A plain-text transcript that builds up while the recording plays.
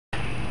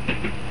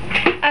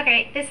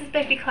Okay, this is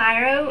Biffy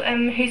Clyro,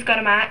 Who's Got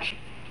a Match.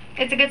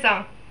 It's a good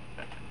song.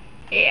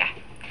 Yeah.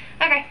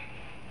 Okay.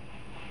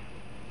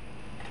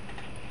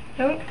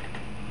 Oh.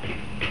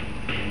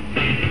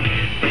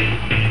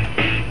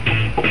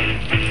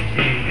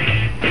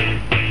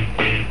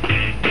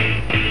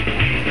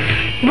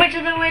 Which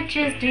of the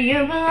witches do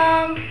you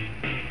belong?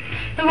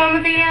 The one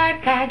with the eye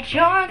patch,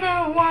 or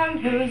the one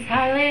who's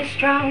highly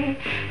strung?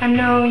 I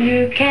know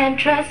you can't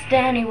trust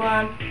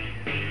anyone.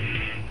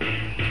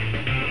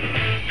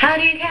 How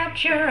do you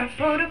capture a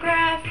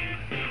photograph?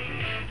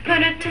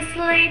 Put it to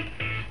sleep,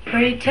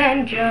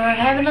 pretend you're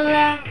having a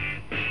laugh.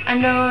 I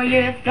know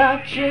you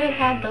thought you'd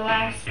had the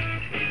last.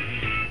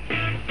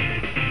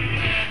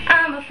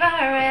 I'm a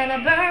fire and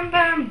I burn,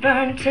 burn,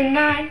 burn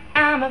tonight.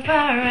 I'm a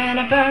fire and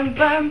I burn,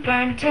 burn,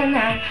 burn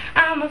tonight.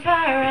 I'm a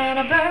fire and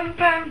I burn,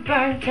 burn,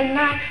 burn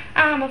tonight.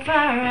 I'm a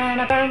fire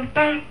and I burn,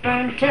 burn,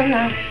 burn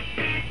tonight.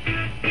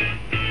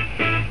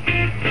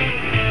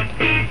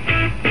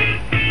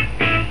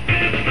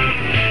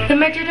 The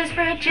midget is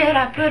frigid,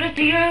 I put it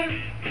to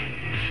you.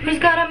 Who's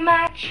got a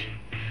match?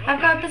 I've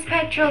got this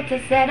petrol to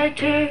set it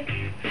to.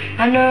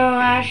 I know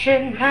I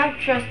shouldn't have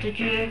trusted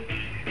you.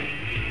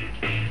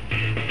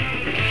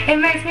 It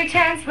makes me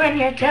tense when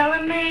you're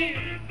telling me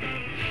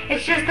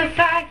it's just the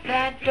fact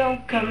that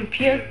don't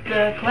compute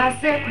the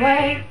classic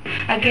way.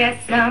 I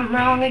guess I'm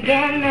wrong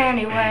again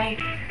anyway.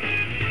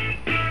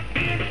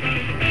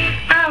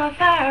 I'm a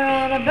fire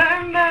and I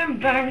burn, burn,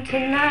 burn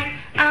tonight.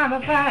 I'm a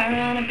fire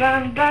and I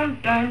burn, burn,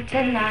 burn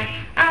tonight.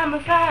 I'm a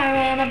fire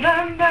and I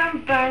burn,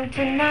 burn, burn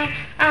tonight.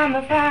 I'm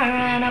a fire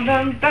and I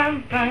burn,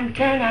 burn, burn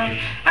tonight.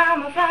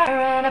 I'm a fire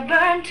and I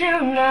burn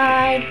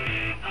tonight.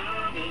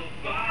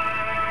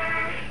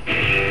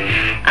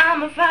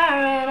 I'm a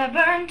fire and I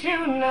burn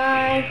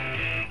tonight.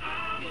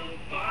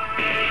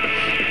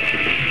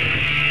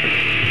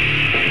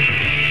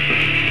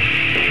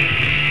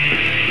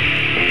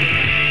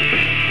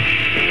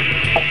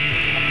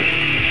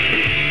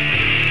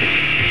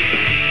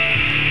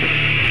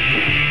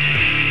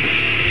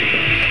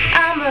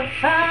 I'm a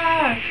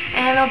fire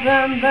and I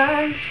burn,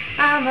 burn.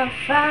 I'm a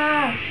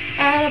fire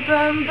and I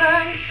burn,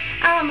 burn.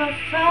 I'm a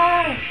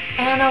fire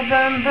and I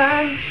burn,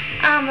 burn.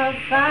 I'm a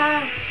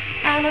fire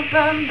and I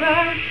burn,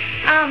 burn.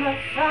 I'm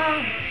a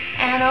fire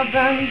and I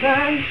burn,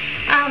 burn.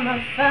 I'm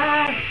a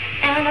fire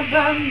and I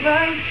burn,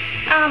 burn.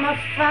 I'm a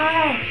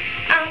fire.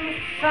 I'm a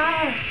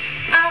fire.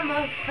 I'm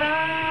a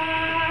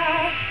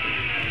fire.